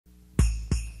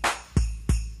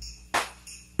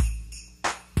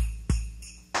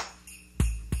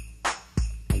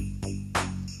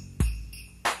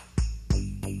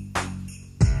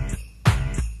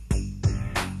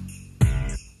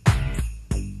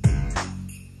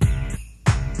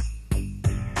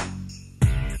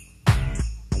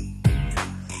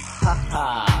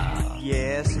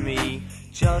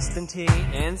Justin T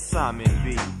and Simon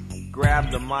B. Grab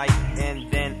the mic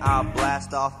and then I'll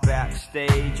blast off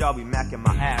backstage. I'll be macking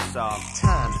my ass off.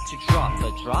 Time to drop the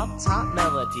drop-top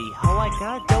melody. Oh, I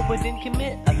got dope but didn't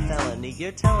commit a felony.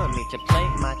 You're telling me to play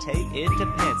my tape? It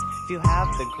depends. If you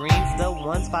have the greens, the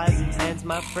ones, fives, and tens,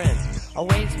 my friends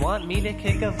always want me to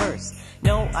kick a verse.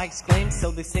 No, I exclaim,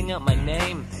 so they sing out my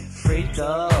name.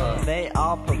 Freaka, they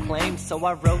all proclaim. So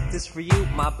I wrote this for you,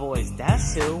 my boys,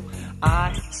 that's who.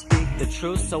 I speak the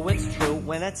truth, so it's true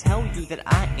when I tell you that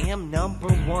I am number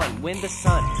one. When the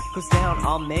sun goes down,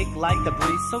 I'll make like the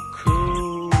breeze so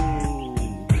cool.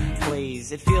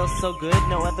 Please, it feels so good,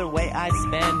 no other way I'd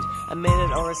spend a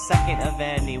minute or a second of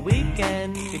any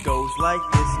weekend. It goes like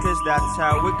this, cause that's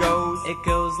how it goes. It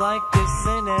goes like this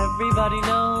and everybody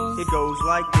knows. It goes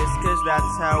like this, cause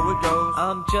that's how it goes.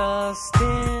 I'm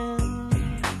Justin,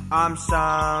 I'm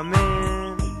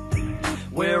Simon,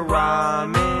 we're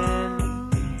rhyming.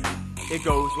 It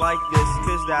goes like this,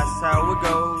 cause that's how it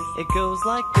goes. It goes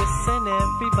like this and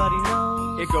everybody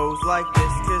knows. It goes like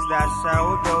this, cause that's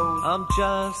how it goes. I'm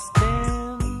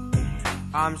Justin,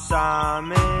 I'm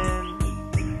Simon,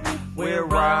 we're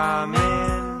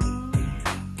rhyming.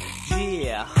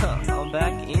 Yeah, I'm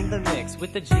back in the mix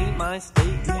with the G-mind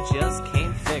state you just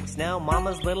can't fix. Now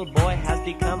mama's little boy has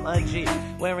become a G,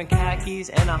 wearing khakis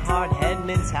and a hard head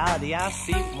mentality. I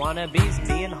see wannabes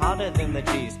being hotter than the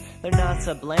G's. They're not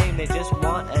to blame, they just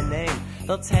want a name.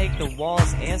 They'll take the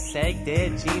walls and sag their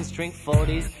jeans, drink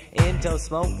 40s, Indo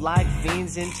smoke like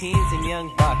fiends, and teens and young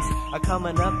bucks are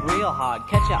coming up real hard.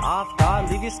 Catch you off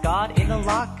guard, leave you scarred in a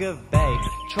lock of bay.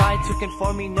 Try to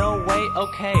conform me, no way,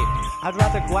 okay. I'd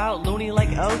rather go out loony like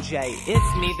OJ.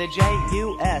 It's me, the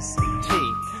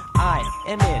J-U-S-T. I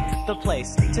am in the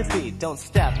place to be. Don't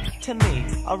step to me,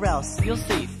 or else you'll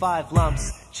see 5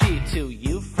 lumps G to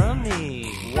you from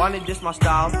me. Wanna diss my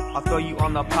style? I'll throw you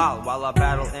on the pile. While I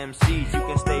battle MCs, you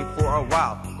can stay for a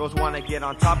while. Girls wanna get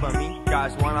on top of me,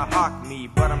 guys wanna hawk me,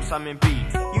 but I'm Simon B.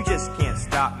 You just can't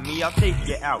stop me, I'll take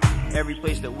you out every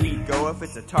place that we go. If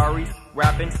it's Atari,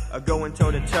 rapping, or going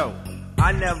toe to toe,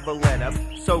 I never let up,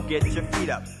 so get your feet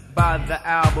up. Buy the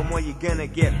album or you're gonna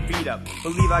get beat up.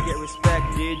 Believe I get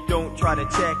respected, don't try to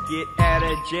check it. At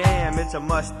a jam, it's a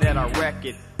must that I wreck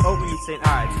it. Oats and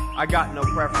odds, I got no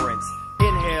preference.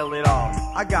 Inhale it all,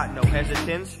 I got no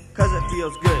hesitance, cause it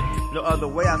feels good. No other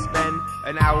way I spend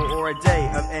an hour or a day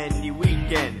of any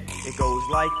weekend. It goes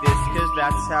like this, cause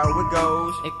that's how it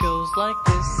goes. It goes like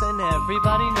this and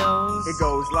everybody knows. It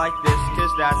goes like this,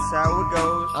 cause that's how it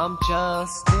goes. I'm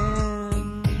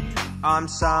Justin, I'm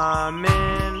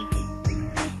Simon,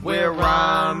 we're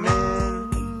rhyming.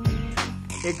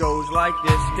 It goes like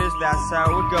this, cause that's how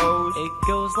it goes. It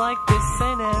goes like this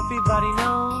and everybody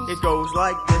knows. It goes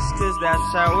like this, cause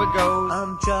that's how it goes.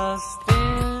 I'm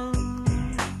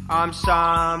Justin, I'm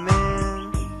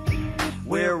Simon,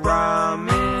 we're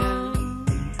rhyming.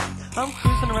 I'm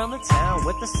cruising around the town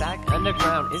with the sack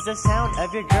underground. Is the sound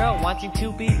of your girl wanting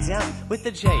to be down with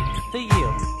the J, the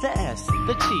U, the S,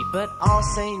 the T. But I'll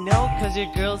say no, cause your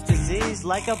girl's diseased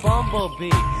like a bumblebee.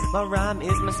 My rhyme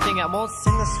is my sting, I won't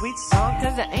sing a sweet song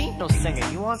cause there ain't no singer.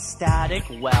 You want static?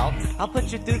 Well, I'll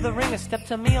put you through the ringer. Step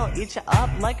to me, I'll eat you up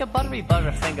like a buttery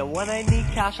butterfinger. When I need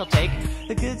cash, I'll take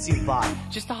the goods you bought.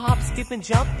 Just a hop, skip, and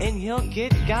jump and you'll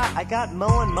get got. I got mo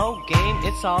and mo game,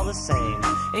 it's all the same.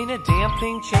 Ain't a damn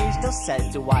thing changed, no set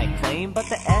do I claim, but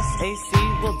the SAC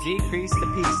will decrease the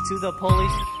peace to the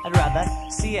police. I'd rather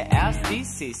see your ass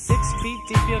DC. 6 feet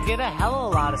deep, you'll get a hell of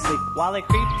a lot of sleep while I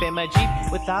creep in my Jeep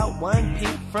without one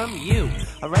peep from you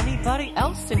or anybody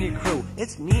else in your crew.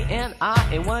 It's me and I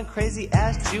and one crazy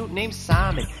ass Jew named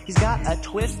Simon. He's got a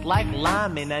twist like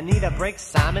lineman. I need a break,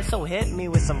 Simon, so hit me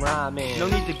with some rhyming. No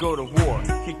need to go to war,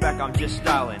 kick back, I'm just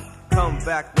styling. Come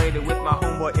back later with my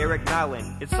homeboy Eric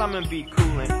Nyland. It's Simon B.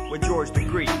 Coolin' with George the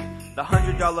Greek. The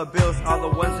 $100 bills are the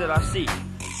ones that I see.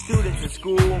 Students in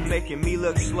school making me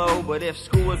look slow, but if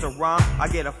school is a rhyme, I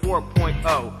get a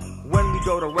 4.0. When we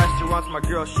go to restaurants, my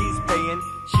girl, she's paying.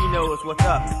 She knows what's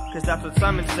up, cause that's what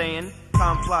Simon's saying.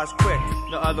 Time flies quick,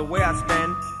 no other way I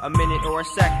spend a minute or a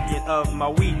second of my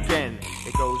weekend.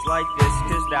 It goes like this,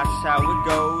 cause that's how it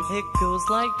goes. It goes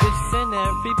like this and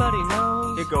everybody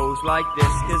knows. It goes like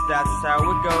this, cause that's how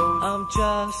it goes. I'm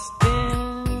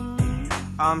Justin,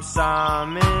 I'm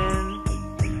Simon,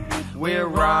 we're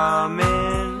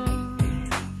rhyming.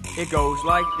 It goes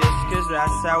like this, cause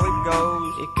that's how it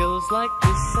goes. It goes like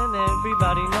this and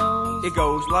everybody knows. It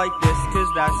goes like this, cause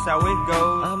that's how it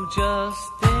goes. I'm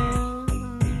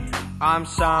Justin, I'm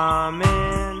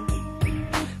Simon,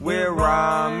 we're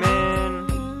rhyming.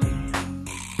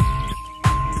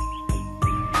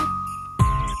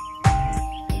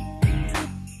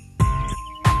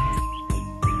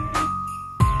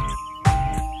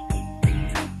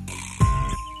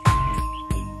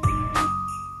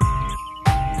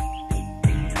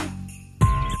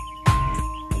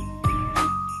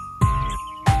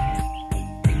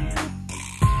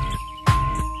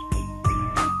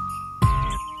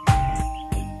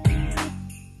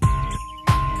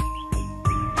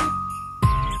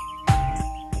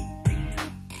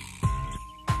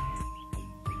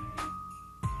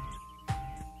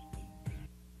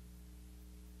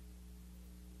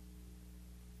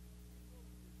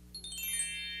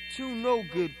 no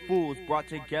good fools brought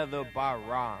together by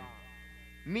rhyme.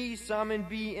 Me, Simon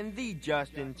B, and thee,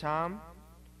 Justin Tom.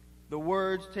 The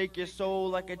words take your soul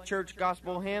like a church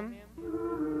gospel hymn.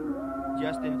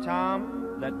 Justin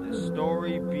Tom, let the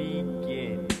story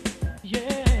begin. Yeah.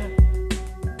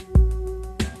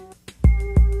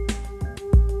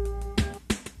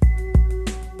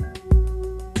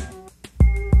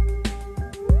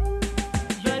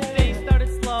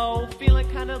 Feeling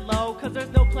kinda low, cause there's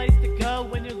no place to go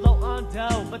when you're low on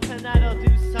dough. But tonight I'll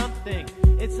do something,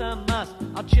 it's a must.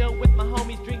 I'll chill with my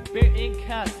homies, drink beer and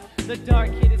cuss. The dark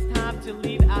hit, it's time to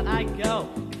leave, out I go.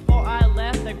 Before I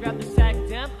left, I grabbed the sack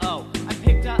demo. I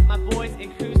picked up my boys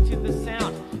and cruised to the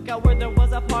sound. Got word there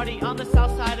was a party on the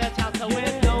south side of town. So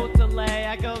with no delay,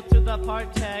 I go to the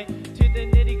party. To the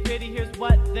nitty gritty, here's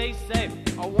what they say.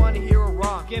 I wanna hear a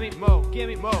rhyme. Give me mo, give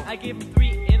me mo. I give them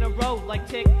 3 in a row, like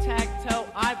tic-tac-toe,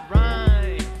 I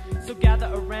rhyme. So gather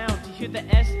around to hear the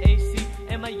SAC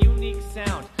and my unique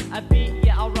sound. I beat,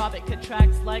 yeah, I'll rob it, cut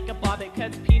tracks like a bob. It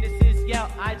cuts penises,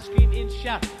 yeah, I'd scream and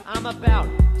shout. I'm about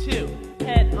to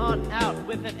head on out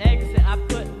with an exit. I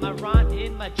put my rhyme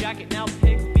in my jacket. Now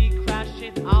pigs be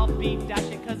crashing, I'll be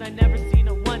dashing, cause I never seen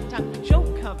a one-time show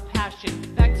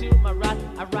compassion. Back to my ride,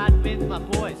 I ride with my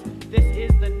boys. This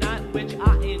is the night which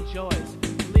I enjoys.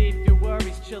 Leave your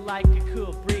worries, chill like a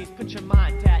cool breeze. Put your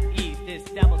mind at ease, this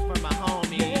devil's for my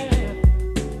homies. Yeah.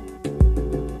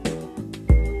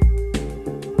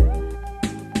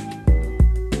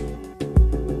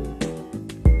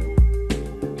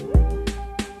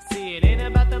 See, it ain't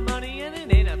about the money and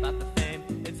it ain't about the fame.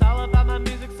 It's all about my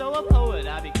music, so a poet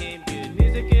I became. Good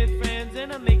music, good friends,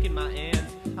 and I'm making my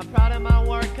ends. I'm proud of my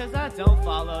work, cause I don't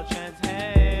follow trends, hey.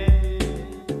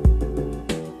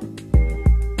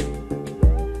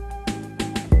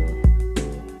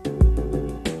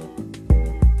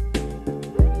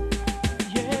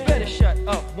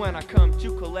 When I come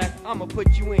to collect, I'ma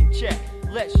put you in check.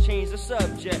 Let's change the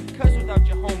subject, cause without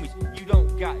your homies, you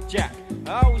don't got jack.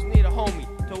 I always need a homie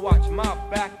to watch my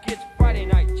back. It's Friday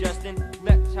night, Justin,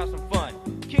 let's have some fun.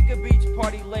 Kick a beach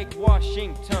party, Lake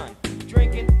Washington.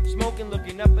 Drinking, smoking,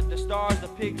 looking up at the stars. The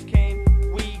pigs came,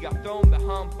 we got thrown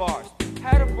behind bars.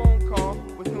 Had a phone call,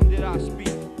 with whom did I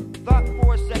speak? Thought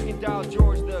for a second, dialed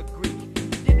George the Greek.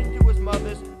 Did into his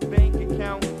mother's bank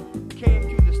account. Came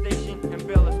to the station and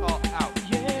bailed us all out.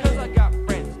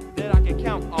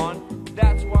 On.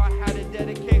 That's why I had to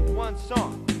dedicate one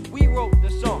song. We wrote the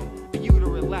song for you to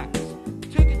relax.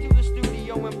 Took it to the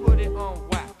studio and put it on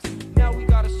wax. Now we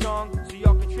got a song so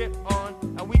y'all can trip on,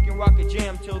 and we can rock a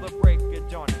jam till the break of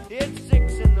dawn. It's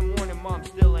 6 in the morning, mom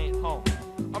still ain't home.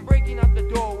 I'm breaking out the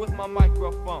door with my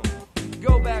microphone.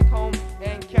 Go back home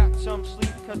and catch some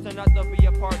sleep, cause tonight there'll be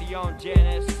a party on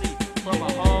Genesee for my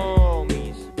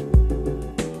homies.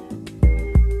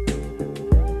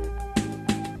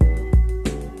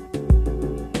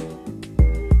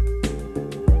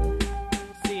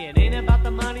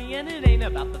 And it ain't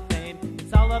about the fame.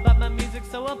 It's all about my music,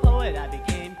 so a poet I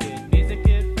became. Good music,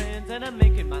 good friends, and I'm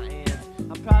making my ends.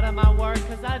 I'm proud of my work,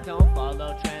 cause I don't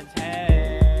follow trends,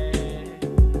 hey.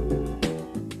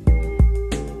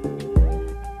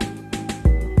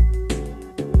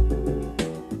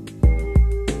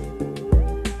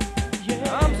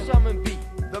 Yeah. I'm Simon B,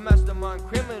 the mastermind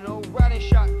criminal, riding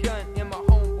shotgun in my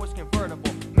homeboy's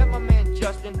convertible. Met my man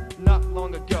Justin not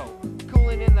long ago,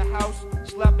 cooling in the house,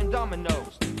 slapping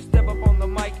dominoes. Step up on the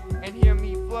mic and hear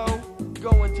me flow.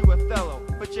 Going to Othello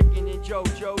for chicken and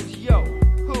JoJo's. Yo,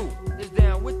 who is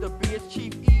down with the B? It's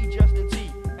Chief E, Justin T,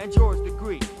 and George the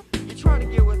Greek. You're trying to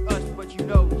get with us, but you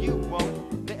know you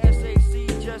won't. The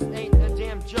SAC just ain't a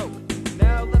damn joke.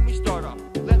 Now let me start off,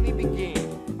 let me begin.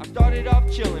 I started off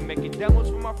chilling, making demos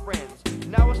for my friends.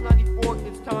 Now it's 94,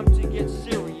 it's time to get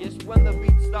serious. When the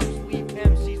beat stops, leave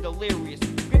MCs delirious.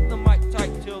 Grip the mic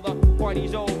tight till the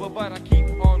party's over, but I keep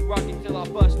on rocking till I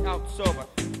bust out sober.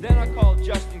 Then I call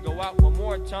Justin, go out one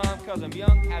more time, cause I'm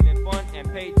young, having fun,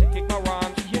 and paid to kick my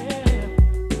rhymes. Yeah.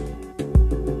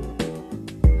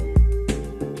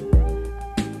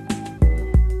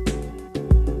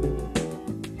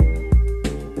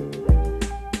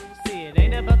 See, it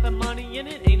ain't about the money and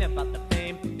it ain't about the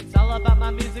fame. It's all about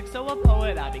my music, so a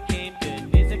poet I became.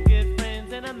 Good music, good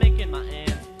friends, and I'm making my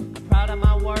ends. I'm proud of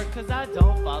my work, cause I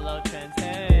don't follow trends,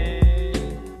 hey.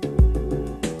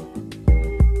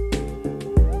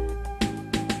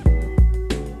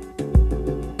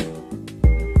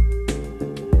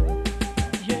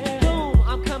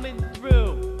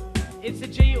 It's the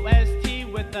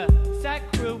JUST with the sack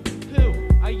crew. Who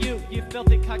are you, you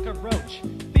filthy cockroach?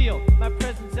 Feel my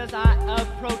presence as I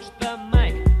approach the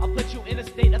mic. I'll put you in a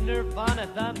state of nirvana.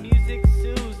 The music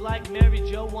soothes like Mary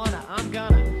Joanna. I'm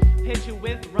gonna hit you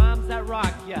with rhymes that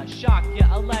rock ya, shock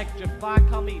ya, electrify.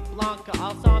 Call me Blanca,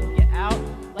 I'll stomp you out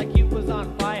like you was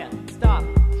on fire. Stop,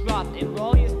 drop, and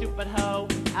roll, you stupid hoe.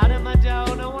 Out of my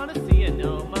dough, don't wanna see you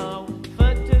no more.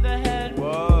 Foot to the head,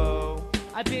 Whoa.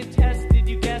 I've been tested,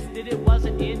 you guessed it, it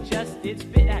wasn't ingested.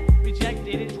 Spit at,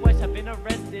 rejected, and twice I've been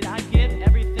arrested. I give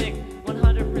everything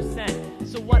 100%.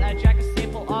 So what, I jack a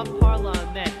sample off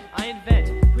Parliament. I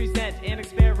invent, present, and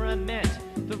experiment.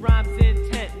 The rhyme's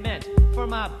intent meant for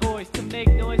my boys to make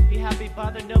noise, be happy,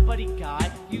 bother nobody,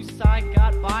 guy. You sigh,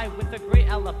 got by with a great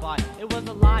alibi. It was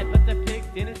a lie, but the pig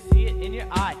didn't see it in your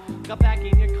eye. Got back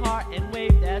in your car and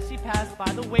waved as he passed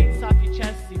by. The weights off your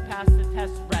chest, he passed the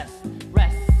test.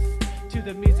 Rest to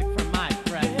the music from my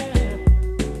breath.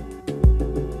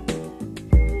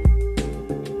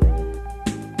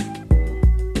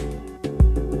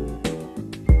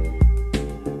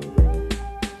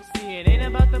 See, it ain't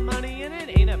about the money and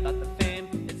it ain't about the fame.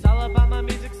 It's all about my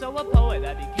music, so a poet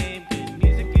I became. Good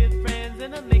music, good friends,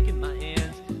 and I'm making my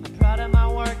ends. I'm proud of my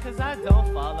work, cause I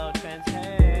don't follow trends. Hey.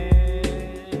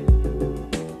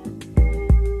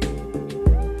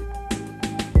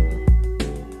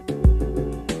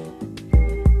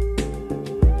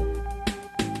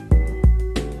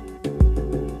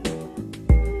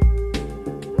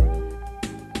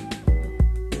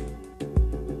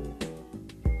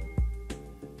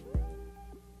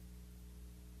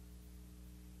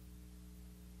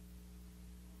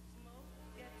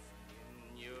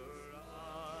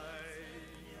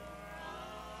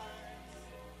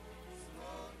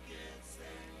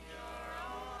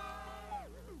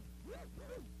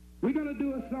 We're going to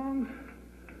do a song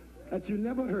that you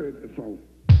never heard before.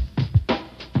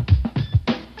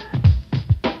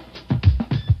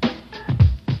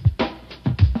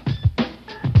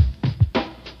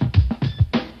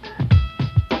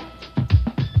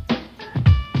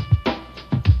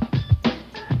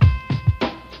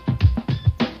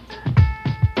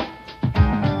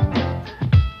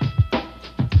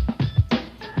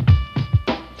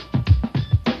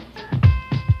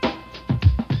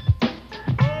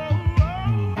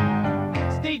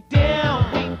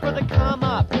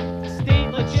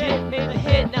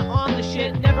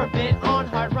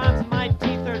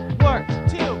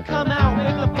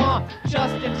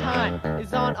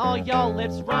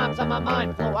 Rhymes on my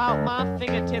mind flow out my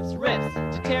fingertips, riffs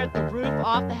to tear the roof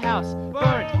off the house,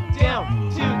 burned down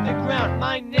to the ground.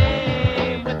 My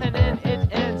name with an N, it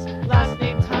ends. Last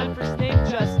name, time, first name,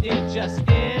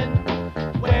 Justin.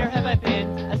 Where have I been?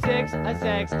 A zigs, a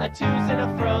zags, a twos and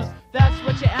a froze. That's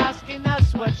what you're asking,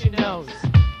 that's what you knows.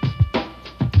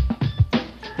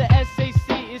 The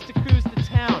SAC is to cruise the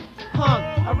town, hung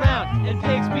around and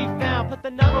pigs be found. Put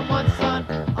the #1 son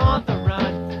on the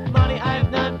run. Money I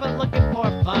have none, but looking for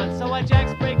fun. So I jack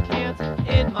spray cans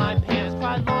in my pants.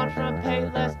 Cry lawn from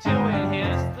Payless to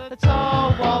enhance the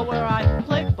tall wall where I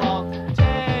play ball.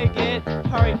 Take it,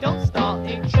 hurry, don't stall.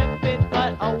 Ain't tripping,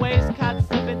 but always caught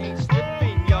slipping. Ain't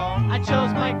slipping, y'all. I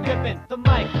chose my gripping, the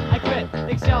mic I grip.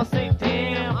 Makes y'all say,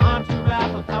 damn, I'm too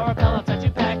rap. A power pellet, touch you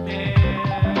Pac-Man.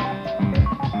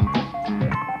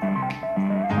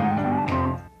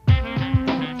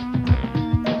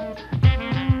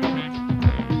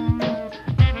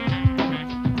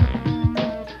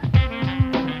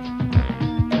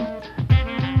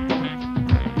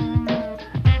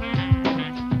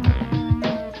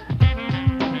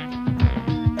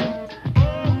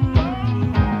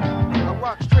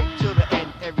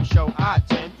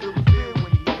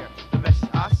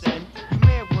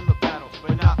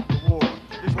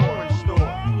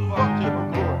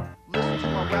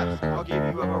 I'll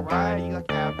give you a variety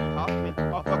like Abbie Hoffman.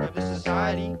 I'll fuck up the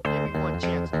society. Give me one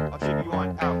chance, I'll trip you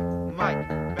on out. Mike,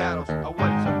 battles are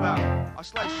what it's about. I'll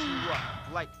slice you up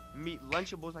like meat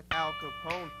Lunchables, like Al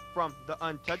Capone from the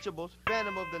Untouchables.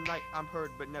 Phantom of the night, I'm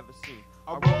heard but never seen.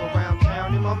 I'll roll around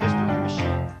town in my mystery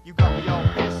machine. You got me all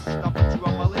pissed, I'll put you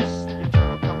on my list. You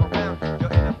turn and come around,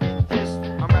 you'll end up in this.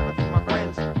 I'm rapping for my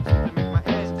friends, just to make my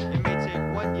ends. It may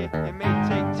take 1 year, it may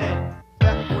take 10.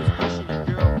 Fat boys pushing, your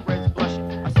girlfriend's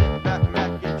blushing. I sit back,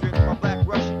 Mac, and drink my black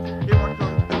Russian. Here I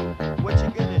come through, what you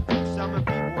gonna do? Summer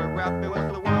B-boy rapping,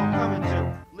 what's the world coming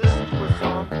to? Listen to a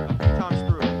song a few times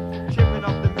through. Tripping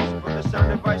off the music from the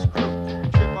Sound Advice crew.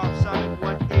 Trip off Sonic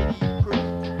 180 crew.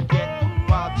 Get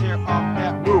wild, tear off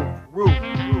that roof.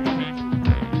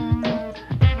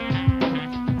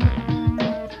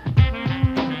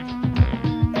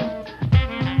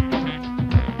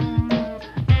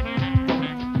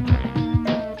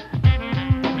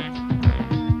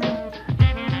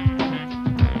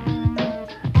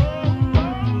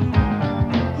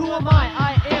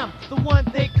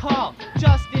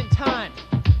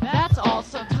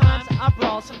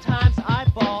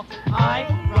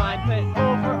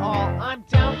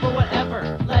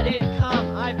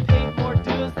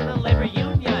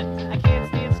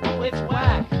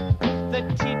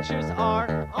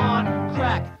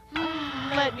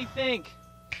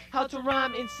 how to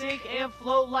rhyme in sync and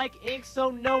flow like ink, so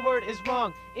no word is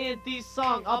wrong. In these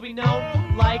songs, I'll be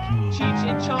known like Cheech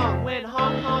and Chong. When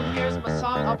Hong Kong hears my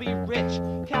song, I'll be rich.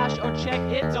 Cash or check,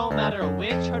 it don't matter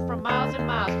which. Heard from miles and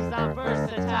miles, cause I'm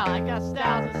versatile. I got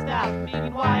styles and styles.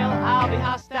 Meanwhile, I'll be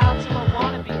hostile till I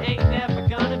wanna be. Ain't never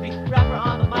gonna be. Rapper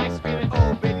on the mic screaming,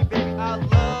 oh baby, baby, I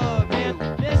love you.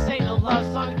 Man, this ain't no love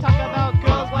song. Talk about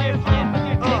girls while you're playing with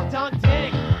your ding-dong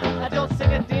ding. I don't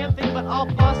sing a damn thing, but I'll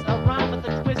bust a rhyme with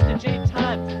a twist and J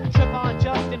time. Trip on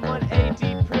Justin, 1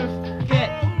 AD proof. Get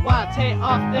wild, take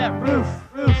off that roof.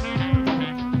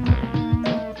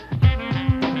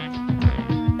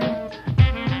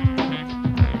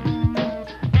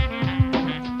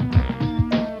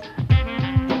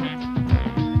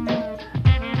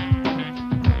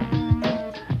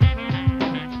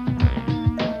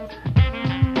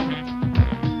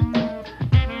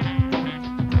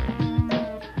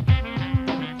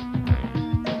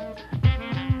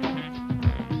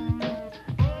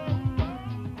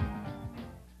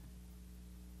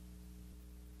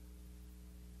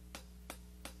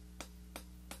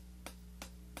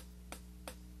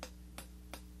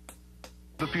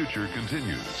 The future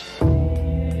continues.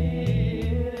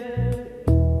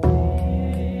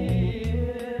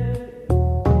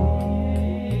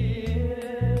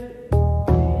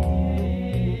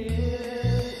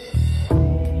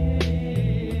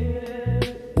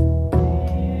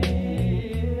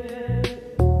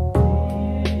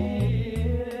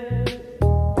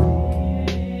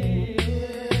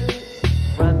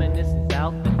 Reminiscence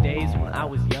out the days when I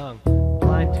was young,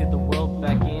 blind to the world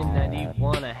back in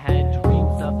 91. I had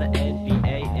dreams of the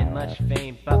NBA and much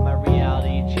fame, but my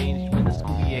reality changed when the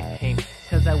school year came.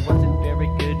 Cause I wasn't very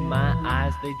good, my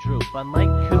eyes they droop.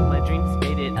 Unlike Coop, my dreams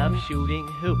faded of shooting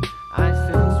hoop. I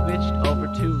soon switched over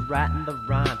to writing the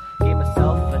rhyme, gave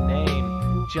myself a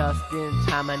name just in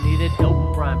time. I needed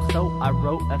dope rhymes, so I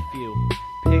wrote a few.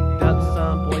 Picked up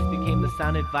some boys, became the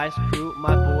Sound Advice crew.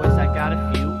 My boys, I got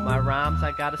a few. My rhymes,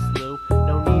 I got a slew.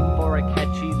 No need for a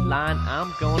catchy line,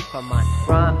 I'm going for mine.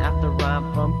 Rhyme after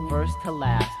rhyme from first to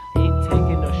last. Ain't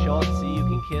taking no shorts, so you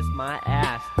can kiss my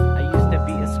ass. I used to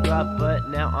be a scrub, but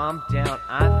now I'm down.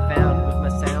 I found with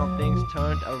my sound things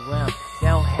turned around.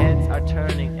 Now heads are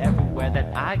turning everywhere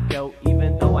that I go,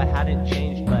 even though I hadn't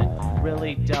changed, but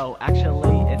really dope.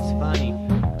 Actually, it's funny,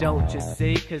 don't you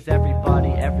see? Cause everybody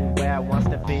everywhere wants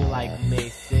to be like me,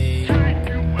 see?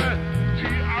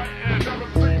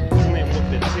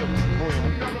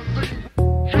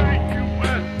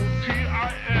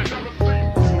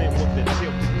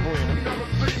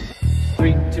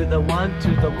 Three to the one, to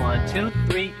the 1, 2,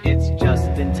 3, it's just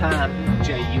in time.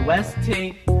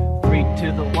 J-U-S-T. 3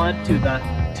 to the 1, to the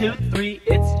 2, 3,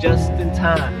 it's just in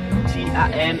time.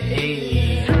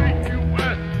 T-I-M-E.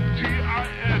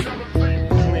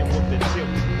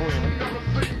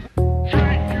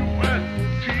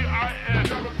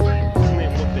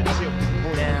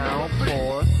 Now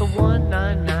for the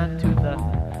 199 to the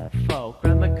 4.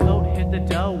 Grab my coat, hit the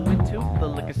dough, went to the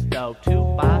liquor store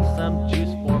to buy some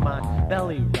juice for my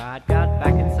belly ride. Got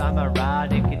back inside my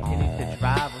ride and continued to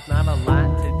drive. Was not a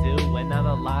lot to do and not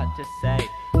a lot to say.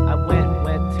 I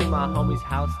went to my homie's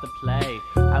house to play.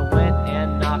 I went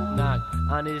and knock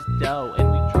on his door,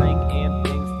 and we drank and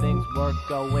things were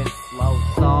going slow.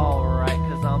 It's alright,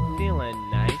 cause I'm feeling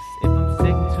nice. If I'm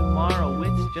sick tomorrow,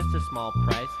 it's just a small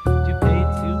price to pay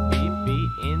to be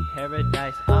in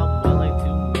paradise. I'm willing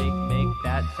to make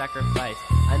that sacrifice.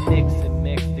 I mix and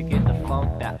mix to get the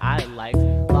funk that I like.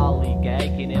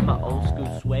 Lollygagging in my old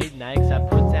school suede Nikes. I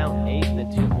put down 8,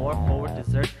 then 2 more for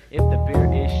dessert. If the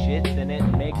beer is shit, then it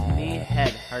makes me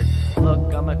head hurt.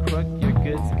 Look, I'm a crook, your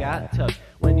goods got took.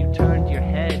 When you turned your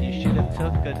head, you should have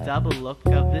took a double look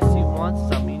of this. You want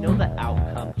some, you know the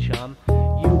outcome, chum.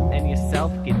 You and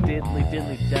yourself get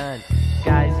diddly done.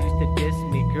 Guys used to diss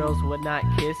me, girls would not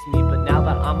kiss me, but now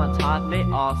that I'm on top, they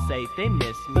all say they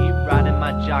miss me. Riding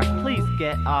my jock, please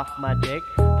get off my dick.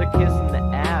 The kiss in the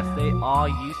ass, they all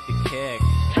used to kick.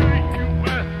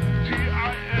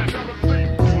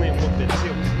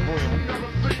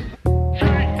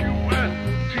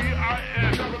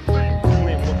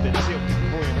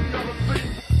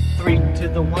 To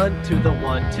the 1, to the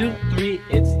 1, 2, 3,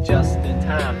 it's just in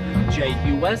time.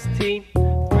 J-U-S-T. 3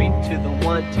 to the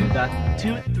 1, to the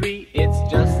 2, 3,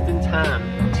 it's just in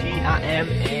time.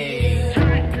 T-I-M-A.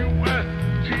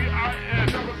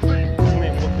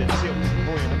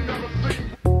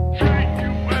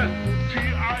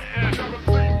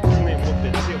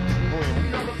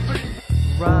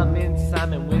 Rhyming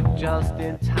Simon with just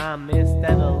in time and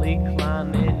steadily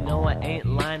climbing. No, I ain't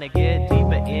lying, I get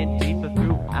deeper and deeper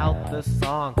throughout the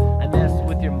song. I mess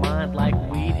with your mind like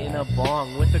weed in a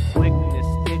bong with a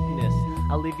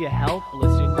I'll leave you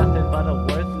helpless. You're nothing but a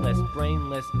worthless,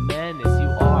 brainless menace. You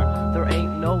are. There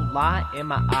ain't no lie in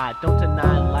my eye. Don't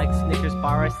deny like Snickers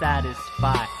bar I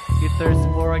satisfy. Your thirst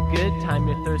for a good time,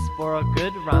 your thirst for a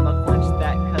good rhyme. I'll quench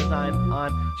that cause I'm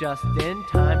on just in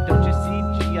time. Don't you see,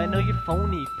 G, I know your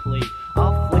phony plea.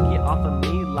 I'll flick you off of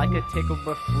me like a tick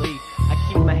or a flea. I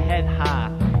keep my head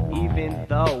high, even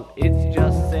though it's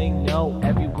just saying no.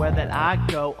 Everywhere that I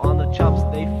go, on the chops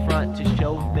they front to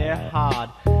show they're hard.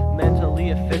 Mentally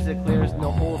or physically, there's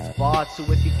no holds barred. So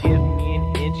if you give me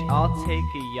an inch, I'll take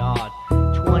a yard.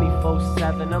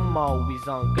 24/7, I'm always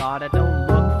on guard. I don't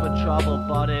look for trouble,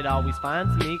 but it always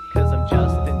finds me, cause I'm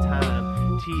just in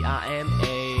time.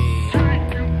 T-I-M-A.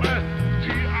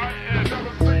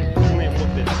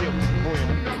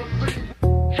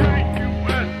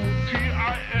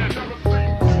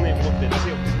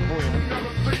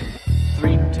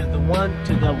 One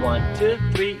to the 1 2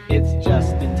 3, it's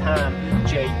just in time.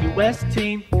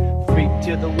 J-U-S-T. 3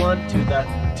 to the 1 to the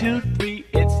 2 3,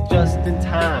 it's just in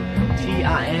time.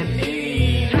 T-I-M-A.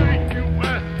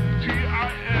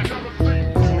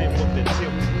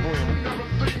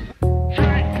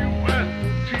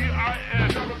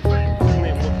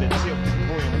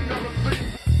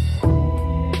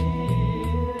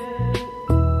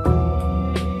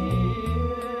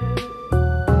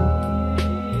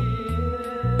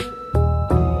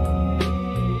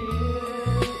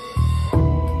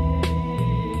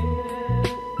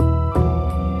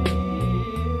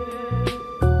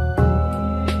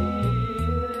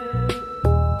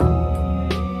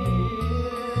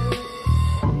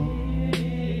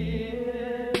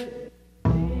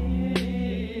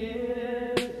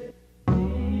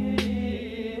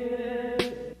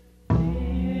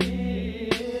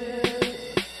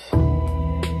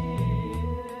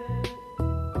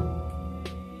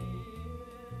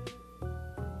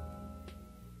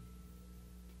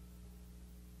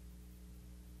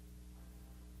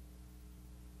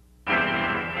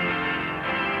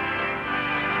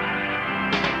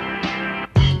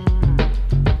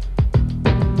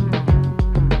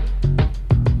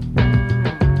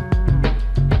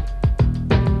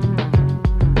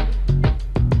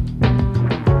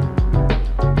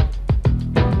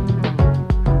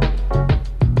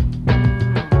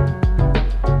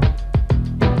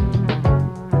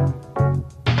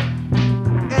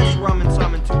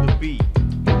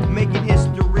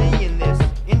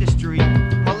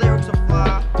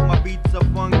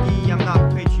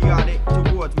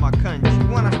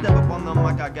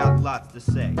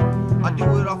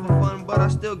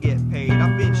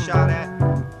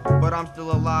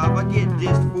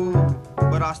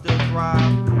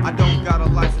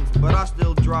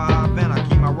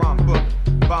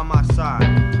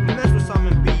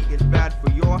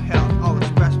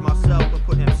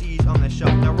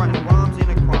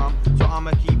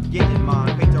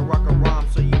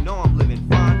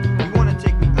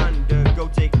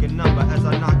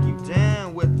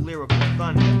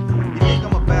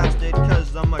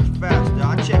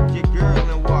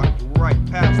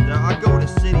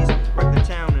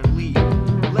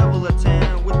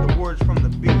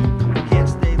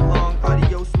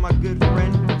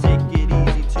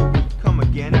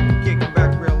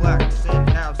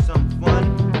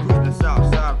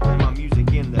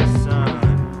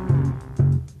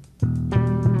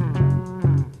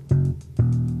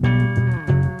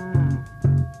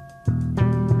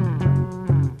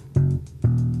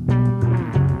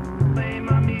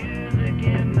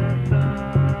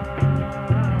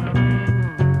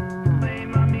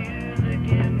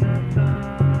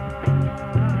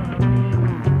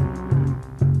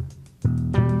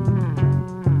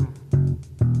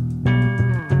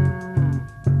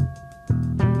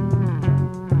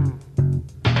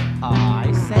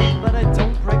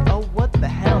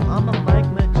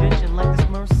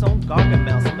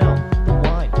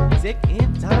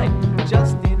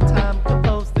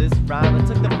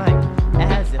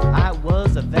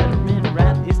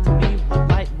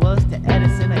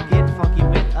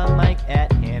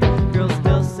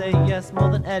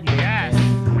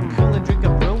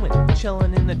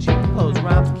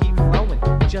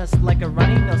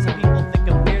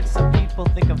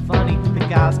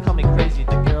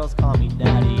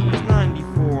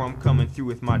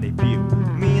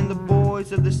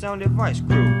 Advice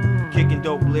crew, kicking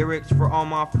dope lyrics for all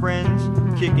my friends,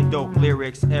 kicking dope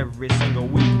lyrics every single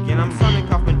week, and I'm Simon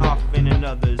Kaufman off in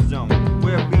another zone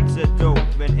where beats are dope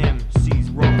and MCs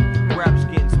roam. Raps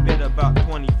getting spit about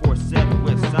 24/7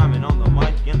 with Simon on the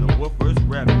mic and the woofers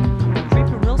revving.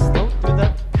 Creeping real slow through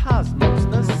the cosmos.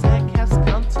 The sack has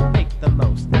come to make the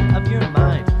most of your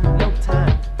mind. No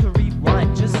time to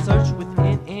rewind. Just search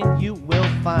within and you will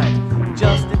find.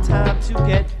 just in time to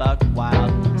get buck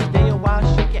wild. Stay a while,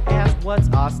 shake your ass, what's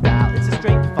our style? It's a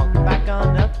straight funk, back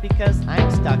on up because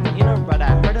I'm stuck in a rut.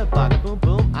 I heard a buck, boom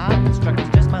boom, I've been struck. It's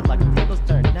just my luck, the tables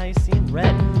turned, now you seeing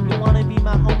red. You wanna be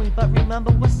my homie, but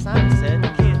remember what Simon said.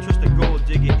 Can't trust a gold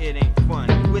digger, it ain't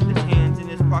fun. With his hands in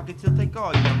his pockets, he'll take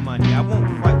all your money. I won't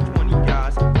fight 20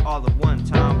 guys all at one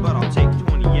time, but I'll take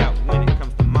 20 out when it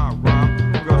comes to my rhyme.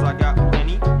 Girls, I got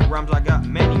plenty, rhymes, I got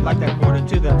many. Like that quarter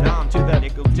to the dime, to the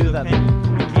nickel, to the penny.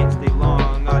 You can't stay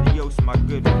long, adios, my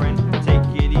good friend. Take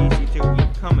it easy till we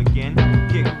come again.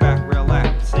 Kick back,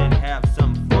 relax, and have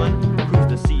some fun. Cruise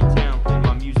the C-town, play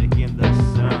my music in the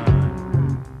sun.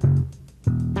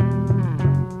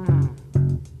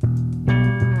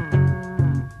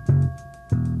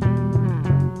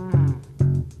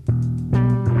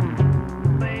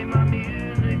 Play my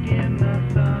music in the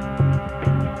sun.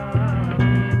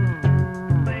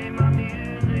 Play my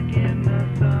music in the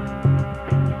sun.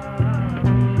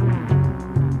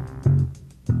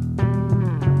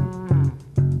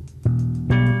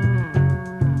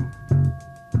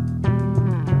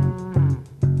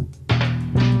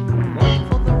 One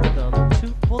for the rhythm,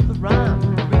 two for the rhyme,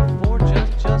 three, four,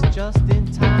 just in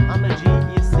time. I'm a G,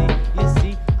 you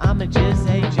see, I'm a jizz,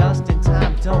 A, just in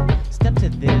time. Don't step to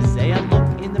this, A. I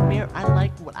look in the mirror, I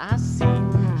like what I see.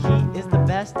 He is the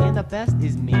best, and the best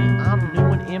is me. I'm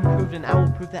new and improved, and I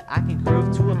will prove that I can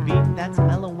groove to a beat that's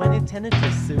mellow and intended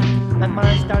to suit. My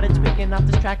mind started tweaking off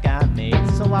this track I made,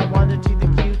 so I wandered to the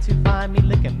queue to find me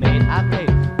liquor made. I paid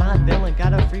my bill and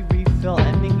got a free refill,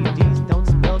 and Mickey D's don't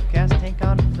spill, gas tank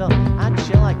on fill. I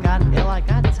chill, I got ill, I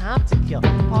got time to kill.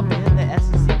 Pop in the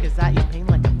SEC, cause I ease pain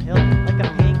like a pill, like a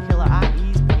painkiller. I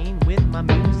ease pain with my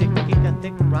music, kick a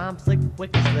thick rhyme, slick,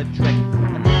 quick as the trick.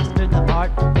 I mastered the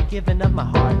art, the giving of my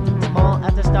heart. Small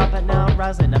at the start, but now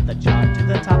rising up the chart. To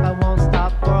the top, I won't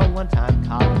stop for a one-time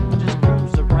call. I'll just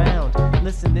cruise around,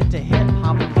 listening to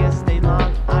hip-hop. We can't stay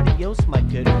long, adios, my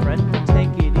good friend.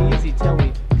 Take it easy till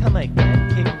we come again.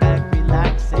 Kick back,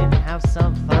 relax, and have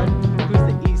some fun. Cruise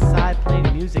the east side,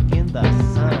 playing music in the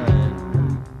sun.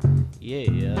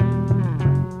 Yeah.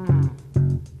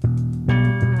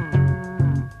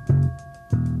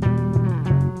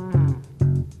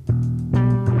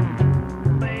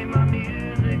 Play my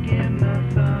music in the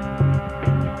sun.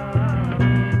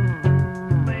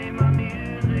 Play my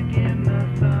music in the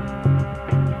sun.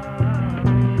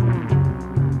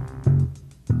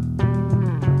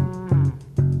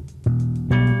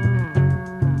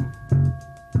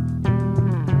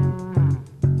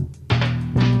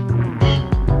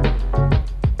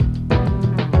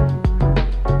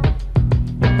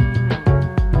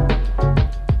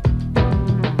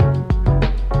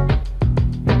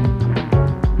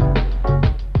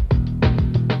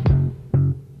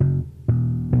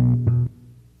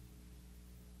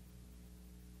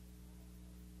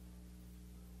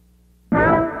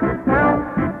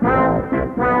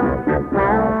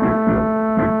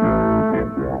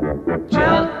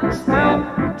 Just in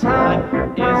time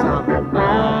is on the mic,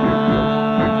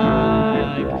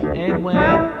 and when I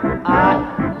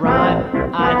rhyme,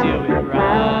 I do it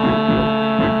right.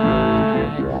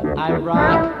 I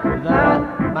rock the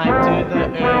mic to the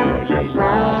early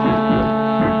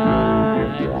light.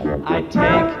 I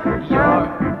take your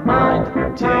mind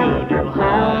to new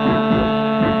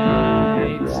heights.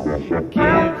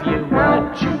 Give you what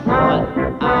you want,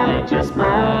 I just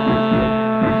might.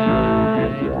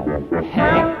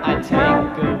 Hey, I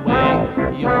take away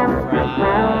your fright.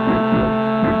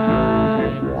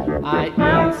 I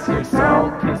ease your soul,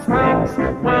 cause things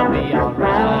will be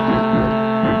alright.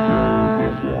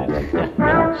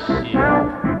 Shit.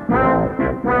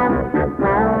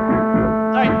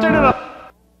 Alright, turn it up.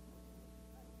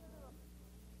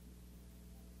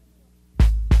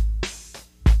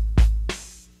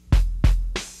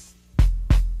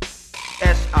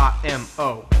 S-I-M-O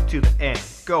to the N.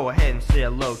 Go ahead and say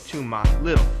hello to my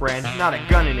little friend. Not a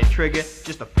gun and a trigger,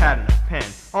 just a pad and a pen.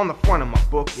 On the front of my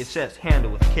book it says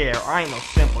handle with care. I ain't no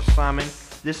simple Simon,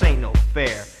 this ain't no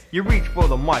fair. You reach for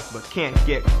the mic but can't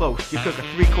get close. You cook a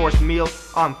 3-course meal,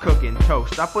 I'm cooking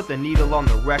toast. I put the needle on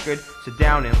the record, sit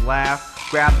down and laugh.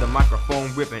 Grab the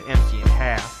microphone, rip an MC in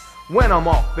half. When I'm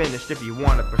all finished, if you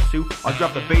want to pursue, I'll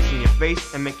drop the bass in your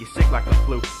face and make you sick like the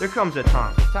flu. There comes a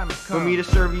time for me to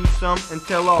serve you some and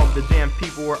tell all the damn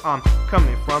people where I'm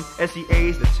coming from.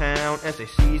 SEA's the town,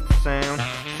 SAC's the sound.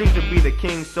 Seems to be the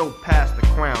king, so pass the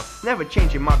crown. Never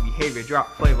changing my behavior,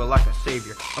 drop flavor like a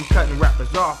savior. I'm cutting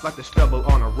rappers off like the stubble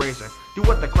on a razor. Do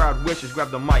what the crowd wishes,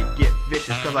 grab the mic, get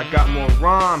vicious. Cause I got more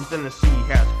rhymes than the sea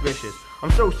has fishes.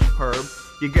 I'm so superb,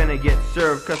 you're gonna get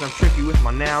served. Cause I'm tricky with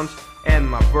my nouns and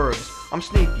my verbs. I'm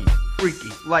sneaky,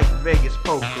 freaky, like Vegas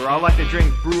poker. I like to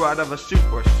drink brew out of a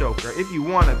super soaker. If you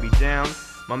wanna be down,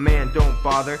 my man, don't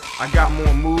bother. I got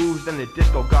more moves than the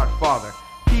disco godfather.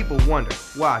 People wonder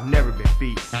why I've never been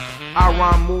beat. I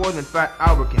rhyme more than Fat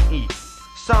Albert can eat.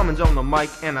 Simon's on the mic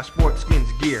and I sport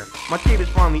skins gear. My tape is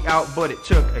finally out, but it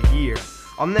took a year.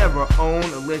 I'll never own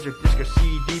a Laserdisc or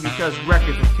CD because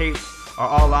records and tapes are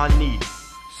all I need.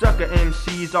 Sucker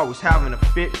MCs always having a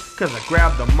fit, cause I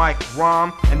grab the mic,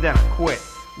 rhyme, and then I quit.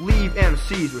 Leave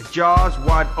MCs with jaws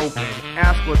wide open.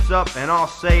 Ask what's up and I'll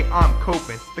say I'm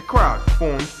coping. The crowd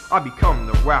forms, I become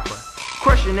the rapper.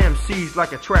 Crushing MCs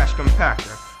like a trash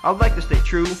compactor. I like to stay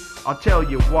true, I'll tell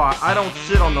you why. I don't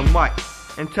sit on the mic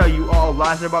and tell you all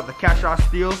lies about the cash I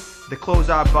steal, the clothes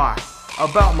I buy.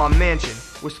 About my mansion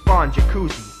with spawn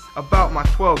jacuzzi. About my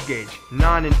 12 gauge,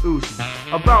 9 and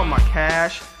Uzi. About my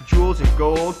cash, jewels and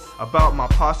gold. About my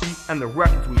posse and the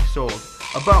records we sold.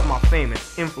 About my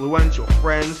famous, influential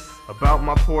friends. About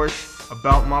my Porsche,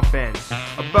 about my Benz.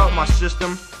 About my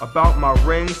system, about my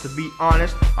rings. To be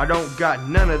honest, I don't got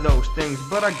none of those things,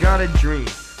 but I got a dream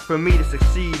for me to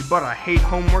succeed. But I hate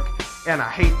homework and I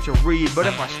hate to read. But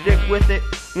if I stick with it,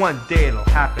 one day it'll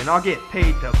happen. I'll get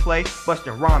paid to play,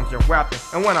 busting rhymes and rapping.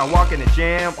 And when I walk in the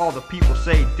jam, all the people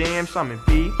say, damn, Simon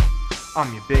B,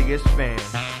 I'm your biggest fan.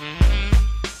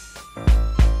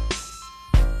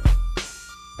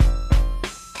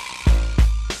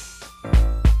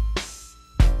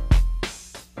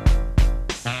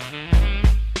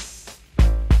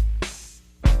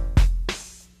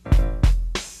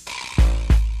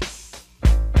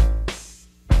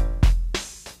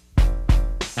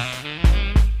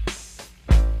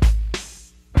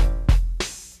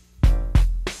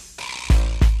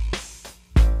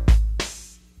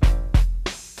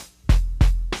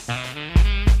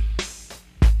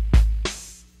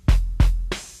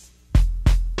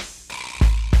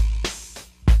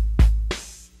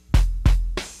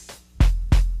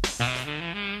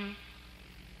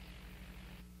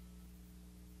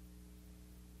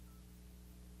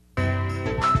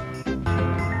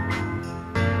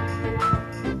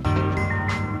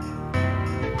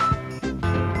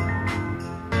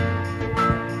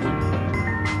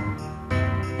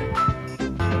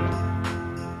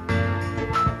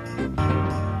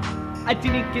 I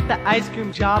didn't get the ice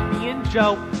cream job, me and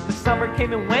Joe. The summer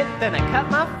came and went, then I cut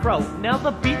my throat. Now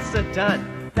the beats are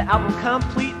done, the album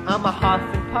complete. I'm a huff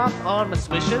and puff on my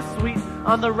Swisher Sweet,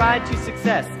 on the ride to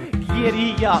success.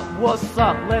 Giddy up, what's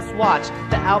up, let's watch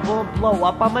the album blow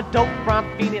up. I'm a dope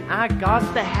rhyme fiend and I got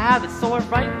to have it, so I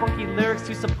write funky lyrics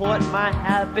to support my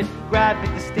habit.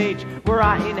 Grabbing the stage where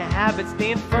I inhabit,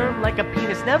 stand firm like a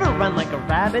penis, never run like a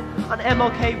rabbit. On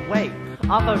MLK Way,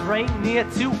 off of rain near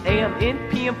 2 a.m. in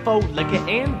PM for liquor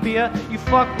and beer. You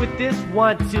fuck with this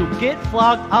one too, get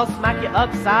flogged, I'll smack you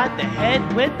upside the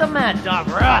head with the Mad Dog.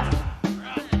 Right.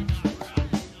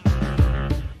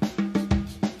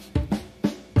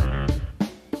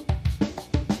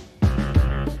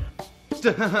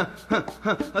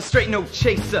 A straight no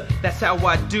chaser, that's how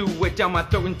I do it. Down my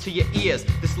throat into your ears,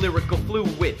 this lyrical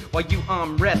fluid. While you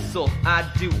arm wrestle,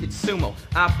 I do it sumo.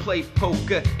 I play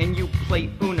poker and you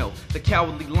play Uno. The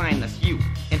cowardly lion, that's you,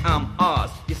 and I'm Oz.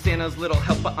 You're Santa's little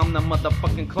helper, I'm the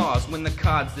motherfucking Claus. When the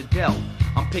cards are dealt,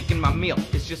 I'm picking my meal.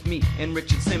 It's just me and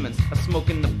Richard Simmons, I'm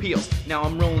smoking the peels. Now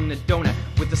I'm rolling the donut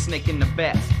with the snake in the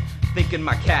vest. Thinking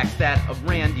my cack's that of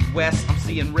Randy West. I'm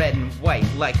seeing red and white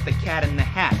like the cat in the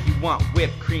hat. You want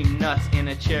whipped cream nuts and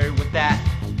a cherry with that?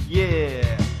 Yeah,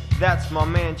 that's my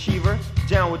man Cheever.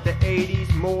 Down with the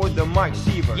 80s, more the Mike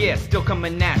Seaver. Yeah, still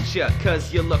coming at ya,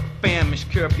 cause you look famished.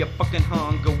 Curb your fucking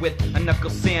hunger with a knuckle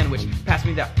sandwich. Pass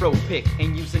me that fro pick,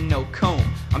 ain't using no comb.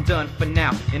 I'm done for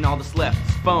now, and all that's left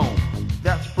is foam.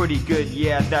 That's pretty good,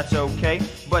 yeah, that's okay.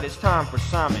 But it's time for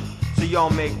Simon, so y'all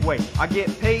make way. I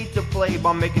get paid to play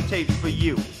by making tapes for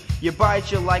you. You buy it,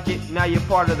 you like it, now you're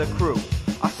part of the crew.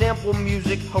 I sample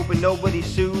music, hoping nobody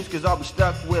sues, cause I'll be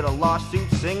stuck with a lawsuit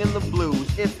singing the blues.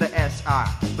 It's the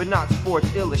SI, but not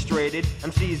Sports Illustrated.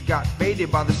 MCs got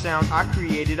faded by the sound I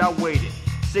created. I waited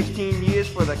 16 years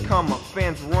for the come up,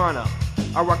 fans run up.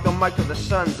 I rock the mic till the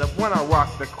sun's up. When I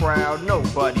rock the crowd,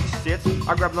 nobody sits.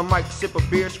 I grab the mic, sip a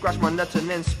beer, scratch my nuts, and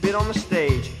then spit on the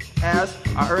stage. As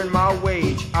I earn my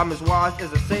wage, I'm as wise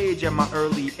as a sage at my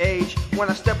early age. When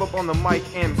I step up on the mic,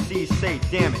 MCs say,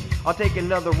 damn it, I'll take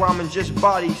another rhyme and just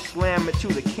body slam it to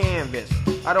the canvas.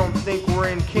 I don't think we're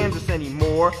in Kansas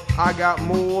anymore. I got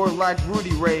more like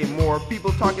Rudy Ray Moore.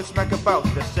 People talking smack about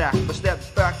the sack, but steps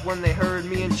back when they heard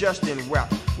me and Justin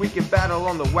rap. We can battle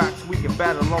on the wax, we can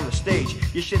battle on the stage.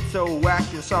 Your shit's so whack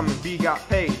and Simon B got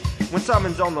paid. When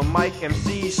Simon's on the mic,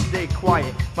 MCs stay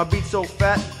quiet. My beat's so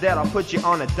fat that I'll put you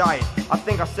on a diet. I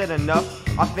think I said enough,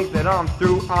 I think that I'm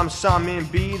through. I'm Simon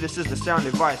B, this is the Sound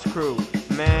Advice crew.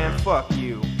 Man, fuck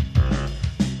you.